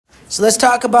So let's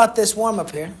talk about this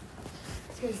warm-up here.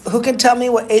 Who can tell me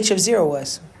what h of 0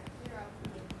 was?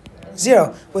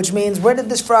 0, which means where did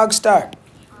this frog start?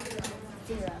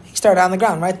 0. He started on the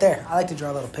ground, right there. I like to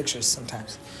draw little pictures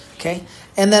sometimes. Okay?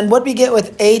 And then what do we get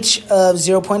with h of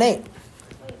 0.8?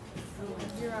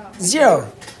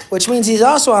 0, which means he's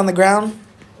also on the ground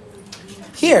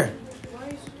here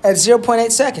at 0.8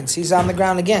 seconds. He's on the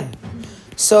ground again.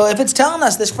 So if it's telling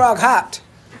us this frog hopped,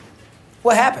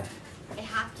 what happened? It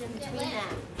hopped in between that.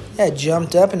 Yeah, it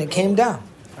jumped up and it came down.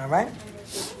 All right?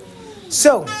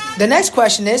 So the next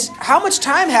question is, how much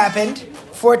time happened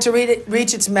for it to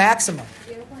reach its maximum?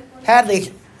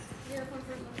 Hadley,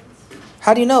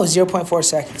 how do you know 0.4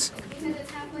 seconds? Because it's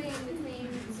halfway in between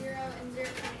 0 and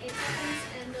 0.8 seconds,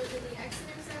 and those are the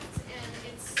x-intercepts,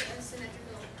 and it's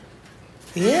symmetrical.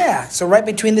 Yeah, so right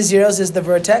between the zeros is the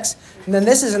vertex. And then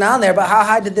this isn't on there, but how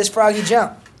high did this froggy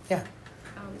jump? Yeah.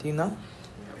 Do you know?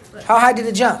 How high did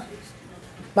it jump?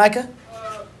 Micah?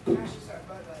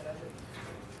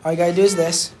 All you got to do is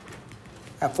this.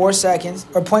 At 4 seconds,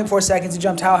 or 0.4 seconds, it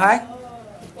jumped how high?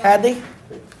 Hadley?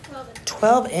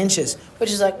 12 inches,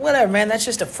 which is like, whatever, man, that's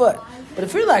just a foot. But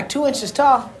if you're like 2 inches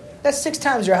tall, that's 6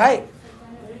 times your height.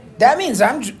 That means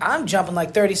I'm jumping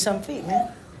like 30-some feet,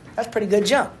 man. That's a pretty good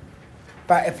jump.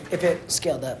 But if it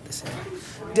scaled up the same.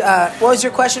 What was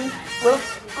your question, Will?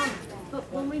 But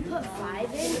when we put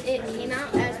 5 in, it came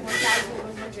out as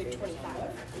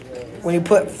 1,125. When you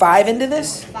put 5 into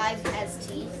this? 5 as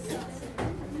t.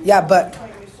 Yeah, but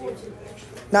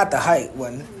not the height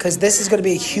one, because this is going to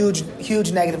be a huge,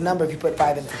 huge negative number if you put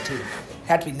 5 in for t. It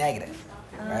had to be negative,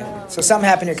 right? So something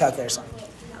happened in your calculator.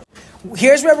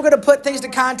 Here's where we're going to put things to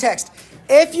context.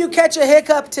 If you catch a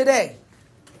hiccup today,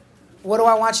 what do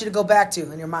I want you to go back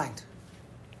to in your mind?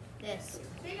 This.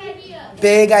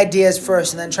 Big ideas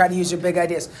first, and then try to use your big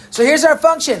ideas. So here's our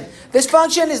function. This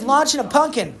function is launching a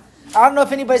pumpkin. I don't know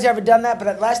if anybody's ever done that,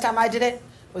 but last time I did it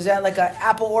was at like an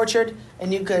apple orchard,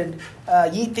 and you could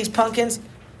yeet these pumpkins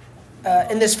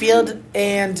in this field,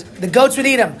 and the goats would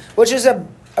eat them, which is a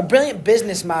brilliant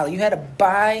business model. You had to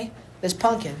buy this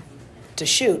pumpkin to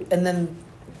shoot, and then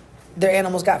their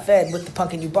animals got fed with the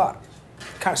pumpkin you bought.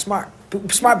 Kind of smart.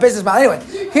 Smart business model.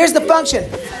 Anyway, here's the function.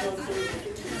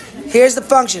 Here's the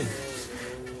function.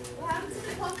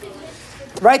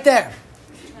 Right there.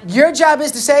 Your job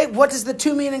is to say, what does the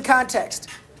 2 mean in context?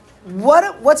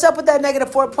 What's up with that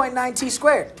negative 4.9 t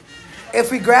squared?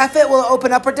 If we graph it, will it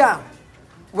open up or down?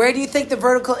 Where do you think the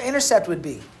vertical intercept would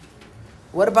be?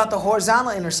 What about the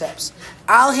horizontal intercepts?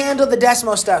 I'll handle the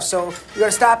decimal stuff, so you're going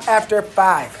to stop after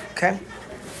 5, okay?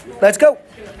 Let's go.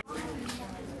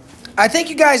 I think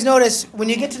you guys notice when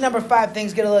you get to number 5,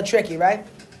 things get a little tricky, right?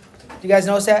 You guys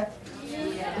notice that?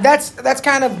 That's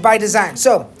kind of by design.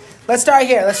 So let's start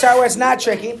here. Let's start where it's not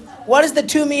tricky. What does the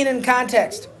 2 mean in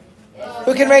context?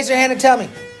 Who can raise their hand and tell me?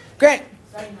 Grant.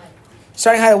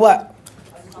 Starting height of what?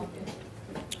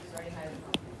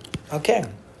 Okay.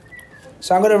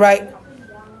 So I'm going to write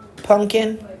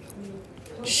pumpkin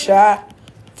shot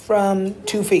from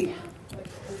 2 feet.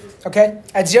 Okay?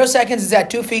 At 0 seconds, it's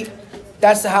at 2 feet.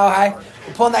 That's the how high.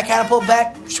 We're pulling that catapult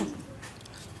back.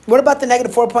 What about the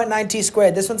negative 4.9 t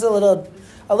squared? This one's a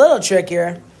little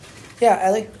trickier. Yeah,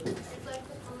 Ellie?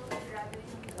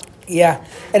 Yeah.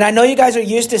 And I know you guys are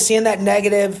used to seeing that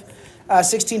negative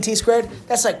 16 t squared.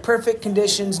 That's like perfect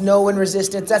conditions, no wind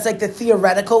resistance. That's like the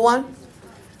theoretical one.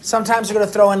 Sometimes we're going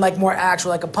to throw in like more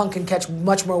actual, like a punk can catch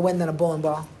much more wind than a bowling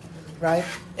ball, right?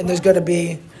 And there's going to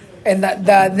be, and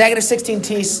the negative 16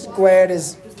 t squared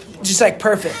is just like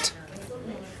perfect.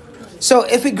 So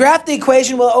if we graph the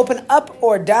equation, will it open up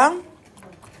or down?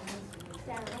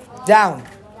 Down.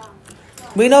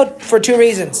 We know for 2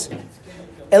 reasons.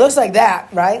 It looks like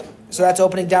that, right? So that's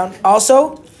opening down.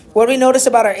 Also, what do we notice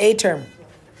about our A term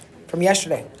from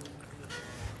yesterday?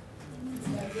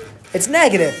 It's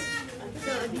negative.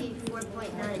 So it would be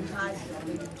 4.9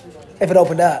 positive. If it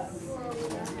opened up.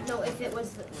 No, if it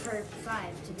was for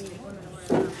 5 to be one of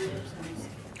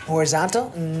the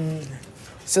Horizontal?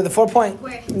 So the 4 point...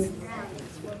 Where it hits the ground,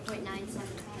 it's 4.97.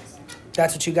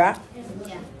 That's what you got?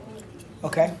 Yeah.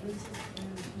 Okay.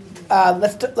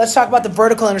 Let's talk about the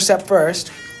vertical intercept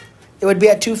first. It would be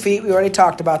at 2 feet. We already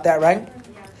talked about that, right?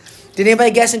 Did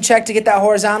anybody guess and check to get that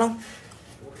horizontal?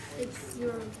 It's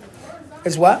 0.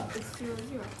 It's what? It's 0,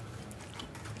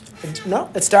 0. No,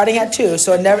 it's starting at 2,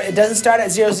 so it doesn't start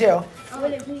at 0, 0.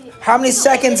 How many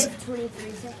seconds?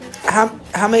 23 seconds.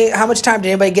 How much time did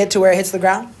anybody get to where it hits the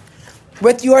ground?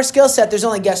 With your skill set, there's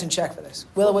only guess and check for this.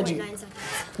 Willa, what'd you? 9 seconds.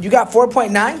 You got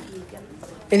 4.9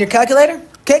 in your calculator?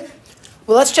 Okay.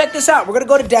 Well, let's check this out. We're going to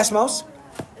go to decimals.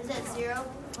 Is that 0?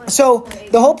 So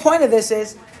the whole point of this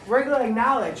is we're going to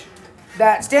acknowledge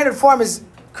that standard form is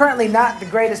currently not the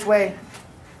greatest way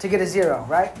to get a 0,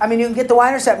 right? I mean, you can get the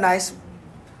y-intercept nice.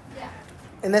 Yeah.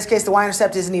 In this case, the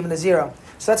y-intercept isn't even a 0.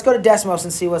 So let's go to Desmos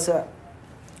and see what's up.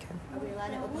 Are we allowed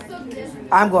to open our computers?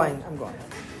 I'm going.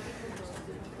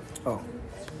 Oh.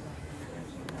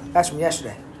 That's from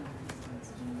yesterday.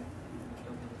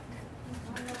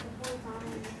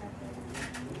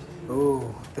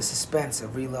 Ooh, the suspense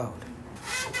of reload.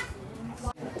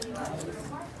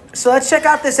 So let's check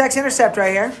out this x-intercept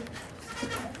right here.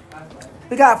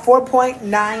 We got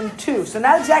 4.92. So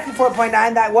not exactly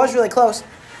 4.9. That was really close.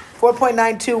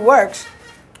 4.92 works.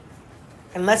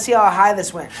 And let's see how high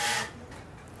this went.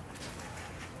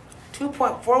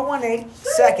 2.418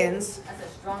 seconds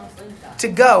to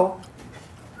go.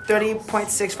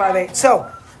 30.658. So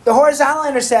the horizontal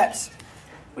intercepts,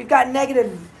 we've got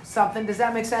negative something. Does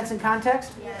that make sense in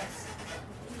context? Yes.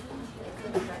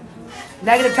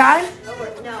 Negative time?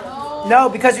 No. No,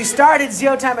 because we started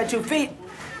 0 time at 2 feet.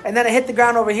 And then it hit the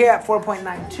ground over here at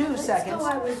 4.92 seconds.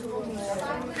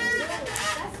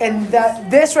 And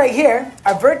this right here,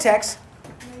 our vertex,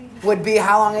 would be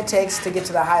how long it takes to get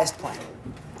to the highest point.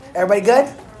 Everybody good?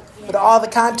 With all the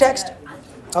context?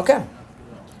 Okay.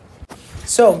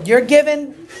 So you're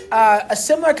given a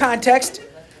similar context,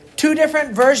 2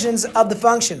 different versions of the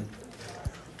function.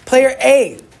 Player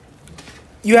A,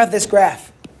 you have this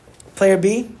graph. Player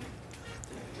B,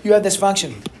 you have this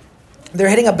function. They're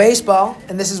hitting a baseball,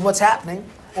 and this is what's happening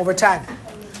over time.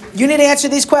 You need to answer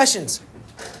these questions.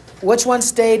 Which one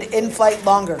stayed in flight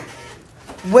longer?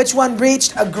 Which one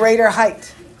reached a greater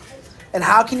height? And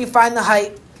how can you find the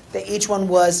height that each one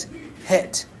was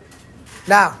hit?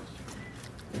 Now,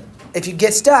 if you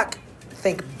get stuck,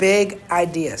 think big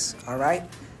ideas, all right?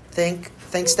 Think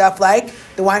stuff like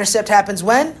the y-intercept happens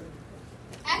when?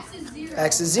 X is 0.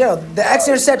 X is 0. The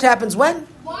x-intercept happens when?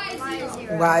 Y is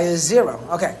 0. Y is 0.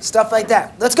 Okay, stuff like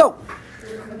that. Let's go.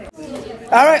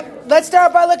 All right, let's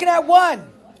start by looking at 1.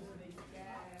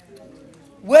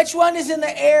 Which one is in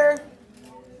the air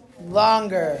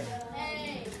longer?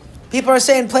 A. People are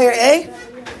saying player A?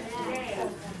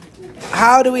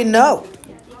 How do we know?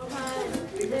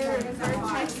 Their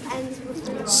vertex ends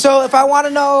with So if I want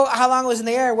to know how long it was in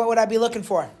the air, what would I be looking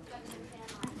for?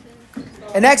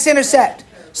 An x-intercept.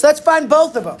 So let's find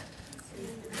both of them.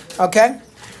 Okay?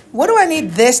 What do I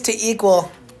need this to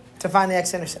equal to find the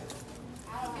x-intercept?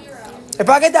 0. If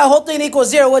I get that whole thing equals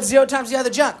 0, what's 0 times the other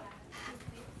chunk?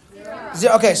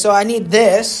 0. Okay, so I need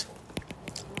this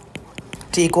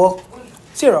to equal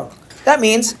 0. That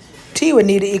means t would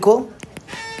need to equal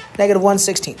negative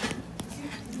 1/16.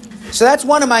 So that's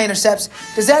one of my intercepts.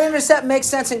 Does that intercept make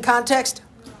sense in context?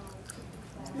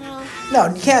 No. No,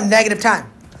 you can't have negative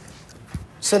time.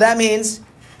 So that means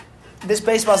this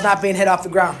baseball's not being hit off the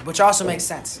ground, which also makes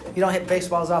sense. You don't hit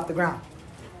baseballs off the ground.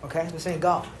 Okay? This ain't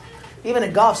golf. Even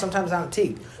in golf, sometimes on a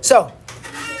tee. So,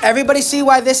 everybody see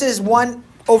why this is 1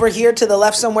 over here to the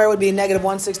left somewhere would be negative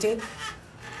 1/16?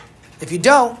 If you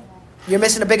don't, you're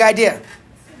missing a big idea.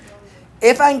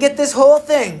 If I can get this whole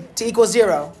thing to equal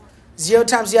 0, 0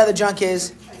 times the other junk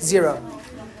is 0.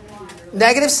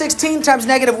 Negative 16 times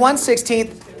negative 1/16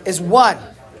 is 1.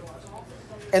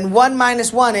 And 1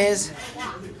 minus 1 is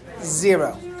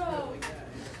 0.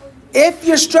 If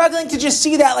you're struggling to just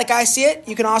see that like I see it,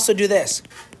 you can also do this.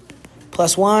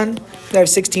 Plus 1, negative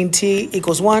 16t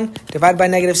equals 1, divided by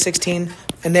negative 16,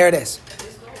 and there it is.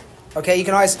 Okay, you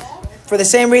can always, for the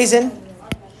same reason,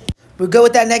 we go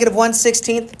with that negative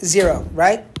 1/16, 0,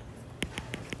 right?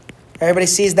 Everybody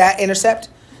sees that intercept?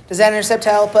 Does that intercept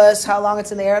help us how long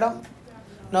it's in the air at all?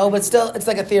 No, but still, it's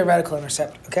like a theoretical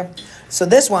intercept, okay? So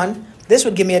this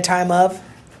would give me a time of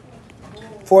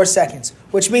 4 seconds,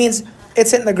 which means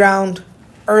it's hitting the ground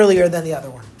earlier than the other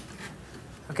one.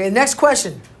 Okay, next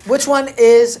question. Which one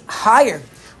is higher?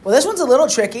 Well, this one's a little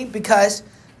tricky because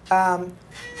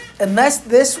unless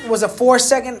this was a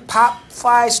 4-second pop,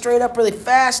 fly straight up really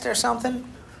fast or something,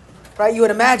 right, you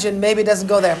would imagine maybe it doesn't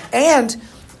go there. And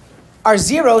our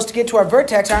zeros to get to our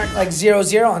vertex aren't like 0,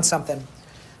 0 on something.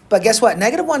 But guess what?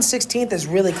 Negative 1/16 is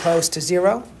really close to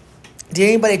 0. Did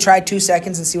anybody try 2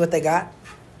 seconds and see what they got?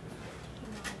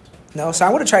 No? So I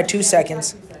would have tried 2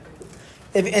 seconds.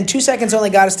 And 2 seconds only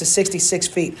got us to 66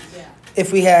 feet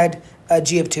if we had a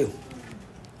g of 2.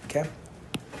 Okay?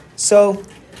 So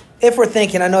if we're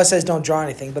thinking, I know it says don't draw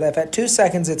anything, but if at 2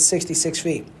 seconds it's 66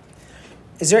 feet,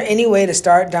 is there any way to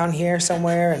start down here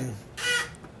somewhere and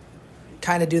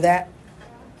kind of do that?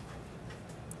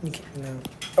 You can't, no.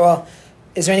 Well,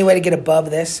 is there any way to get above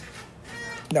this?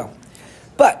 No.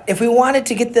 But if we wanted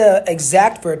to get the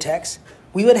exact vertex,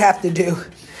 we would have to do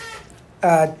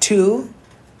 2.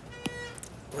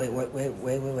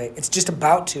 Wait. It's just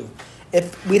about 2.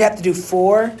 if we'd have to do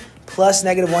 4 plus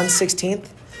negative 1/16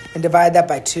 and divide that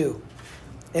by 2.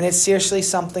 And it's seriously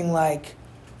something like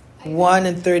 1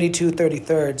 and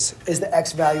 32/33 is the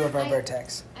x value of our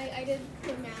vertex. I did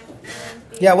the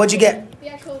math. Yeah, what'd you get? The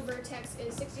actual vertex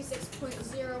is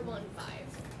 66.015.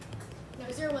 No,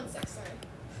 016, sorry.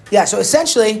 Yeah, so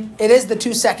essentially, it is the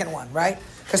 2-second one, right?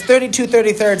 Because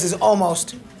 32/33 is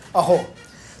almost a whole.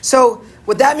 So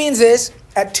what that means is,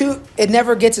 at 2, it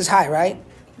never gets as high, right?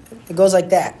 It goes like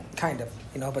that, kind of,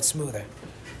 but smoother.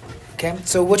 Okay,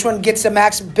 so which one gets the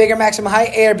bigger maximum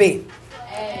height, A or B?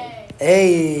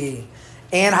 A.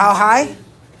 And how high?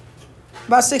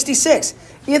 About 66.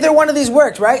 Either one of these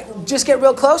worked, right? Just get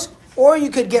real close, or you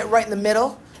could get right in the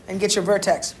middle and get your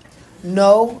vertex.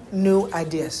 No new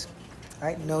ideas,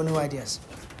 right? No new ideas.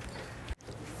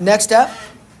 Next up,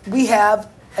 we have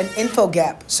an info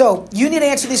gap. So you need to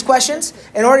answer these questions.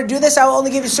 In order to do this, I will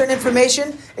only give you certain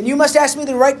information, and you must ask me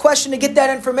the right question to get that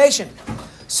information.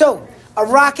 So a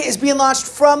rocket is being launched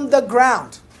from the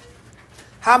ground.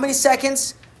 How many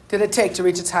seconds did it take to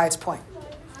reach its highest point?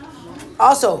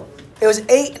 Also, it was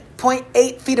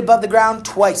 8.8 feet above the ground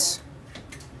twice.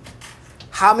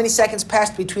 How many seconds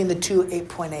passed between the two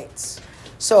 8.8s?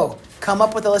 So come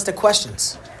up with a list of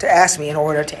questions to ask me in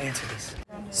order to answer these.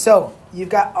 So you've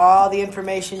got all the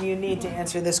information you need to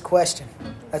answer this question.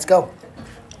 Let's go.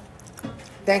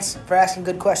 Thanks for asking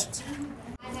good questions.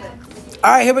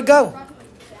 All right, here we go.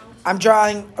 I'm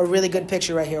drawing a really good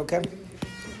picture right here, okay?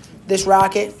 This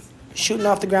rocket shooting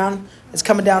off the ground is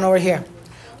coming down over here.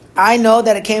 I know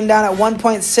that it came down at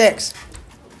 1.6.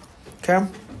 Okay?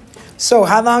 So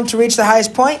how long to reach the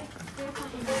highest point?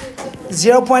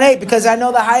 0.8, because I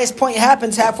know the highest point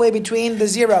happens halfway between the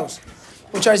zeros,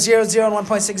 which are 0, 0, and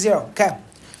 1.60. Okay.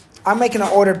 I'm making an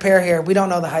ordered pair here. We don't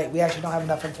know the height. We actually don't have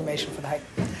enough information for the height.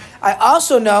 I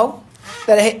also know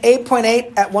that I hit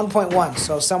 8.8 at 1.1.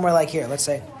 So somewhere like here, let's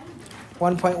say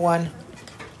 1.1,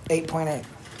 8.8.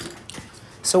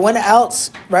 So when else,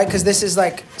 right, because this is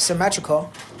like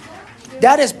symmetrical,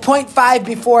 that is 0.5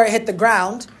 before it hit the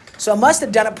ground. So it must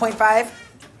have done it 0.5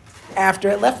 after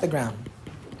it left the ground.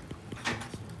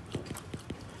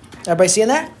 Everybody seeing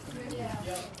that?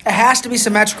 It has to be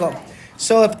symmetrical.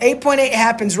 So if 8.8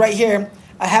 happens right here,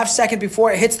 a half second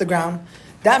before it hits the ground,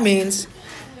 that means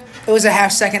it was a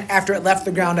half second after it left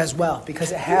the ground as well,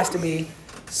 because it has to be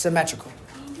symmetrical.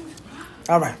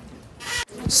 All right.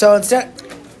 So instead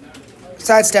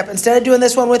of doing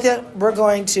this one with you, we're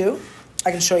going to,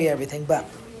 I can show you everything, but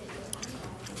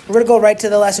we're going to go right to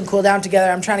the lesson, cool down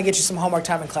together. I'm trying to get you some homework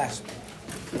time in class.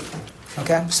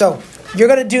 Okay? So you're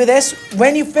going to do this.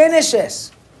 When you finish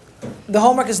this, the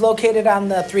homework is located on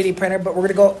the 3D printer, but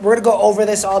we're going to go over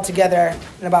this all together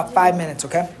in about 5 minutes,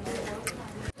 okay?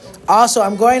 Also,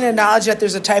 I'm going to acknowledge that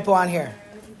there's a typo on here.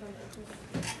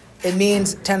 It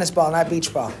means tennis ball, not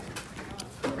beach ball.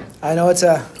 I know it's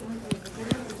a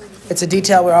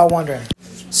detail we're all wondering.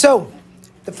 So,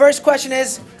 the first question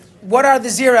is, what are the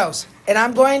zeros? And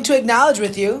I'm going to acknowledge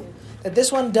with you that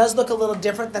this one does look a little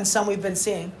different than some we've been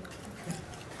seeing.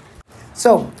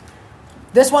 So,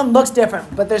 this one looks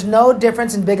different, but there's no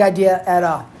difference in big idea at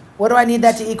all. What do I need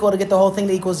that to equal to get the whole thing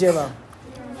to equal 0?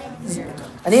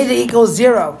 I need it to equal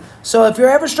 0. So if you're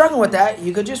ever struggling with that,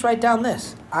 you could just write down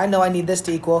this. I know I need this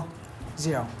to equal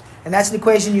 0. And that's an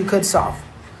equation you could solve,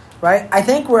 right? I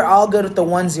think we're all good with the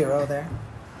 1, 0 there.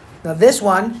 Now this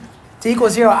one, to equal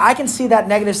 0, I can see that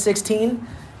negative 16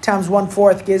 times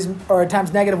 1/4 gives, or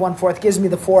times negative 1/4 gives me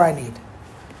the 4 I need.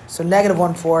 So negative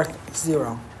 1/4 is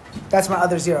 0. That's my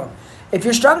other 0. If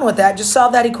you're struggling with that, just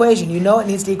solve that equation. You know it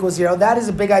needs to equal 0. That is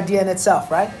a big idea in itself,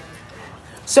 right?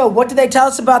 So what do they tell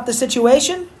us about the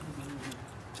situation?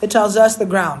 It tells us the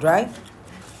ground, right?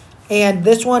 And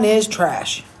this one is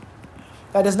trash.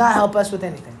 That does not help us with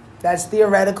anything. That's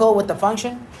theoretical with the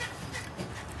function.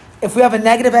 If we have a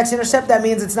negative x-intercept, that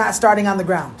means it's not starting on the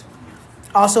ground.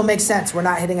 Also makes sense. We're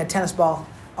not hitting a tennis ball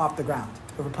off the ground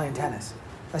if we're playing tennis.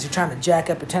 Unless you're trying to jack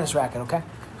up a tennis racket, okay?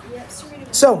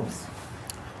 So,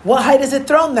 what height is it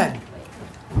thrown then?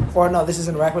 Or no, this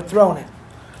isn't a racket, we're throwing it.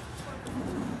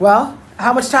 Well,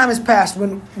 how much time has passed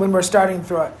when we're starting to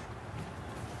throw it?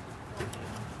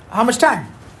 How much time?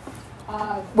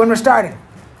 When we're starting?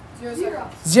 0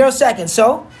 seconds. 0 seconds.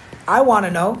 So, I want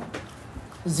to know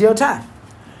 0 time.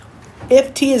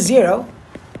 If t is 0,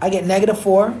 I get negative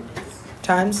 4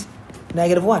 times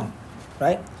negative 1,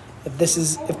 right?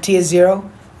 If t is 0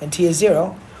 and t is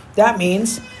 0, that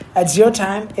means at 0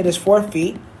 time, it is 4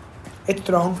 feet. It's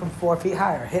thrown from 4 feet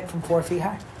high, or hit from 4 feet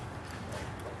high.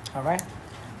 All right?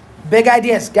 Big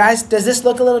ideas. Guys, does this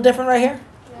look a little different right here?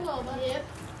 Yep.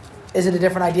 Is it a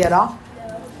different idea at all?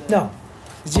 No.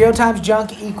 0 times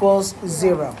junk equals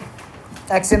 0.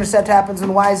 X-intercept happens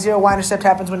when y is 0. Y-intercept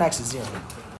happens when x is 0.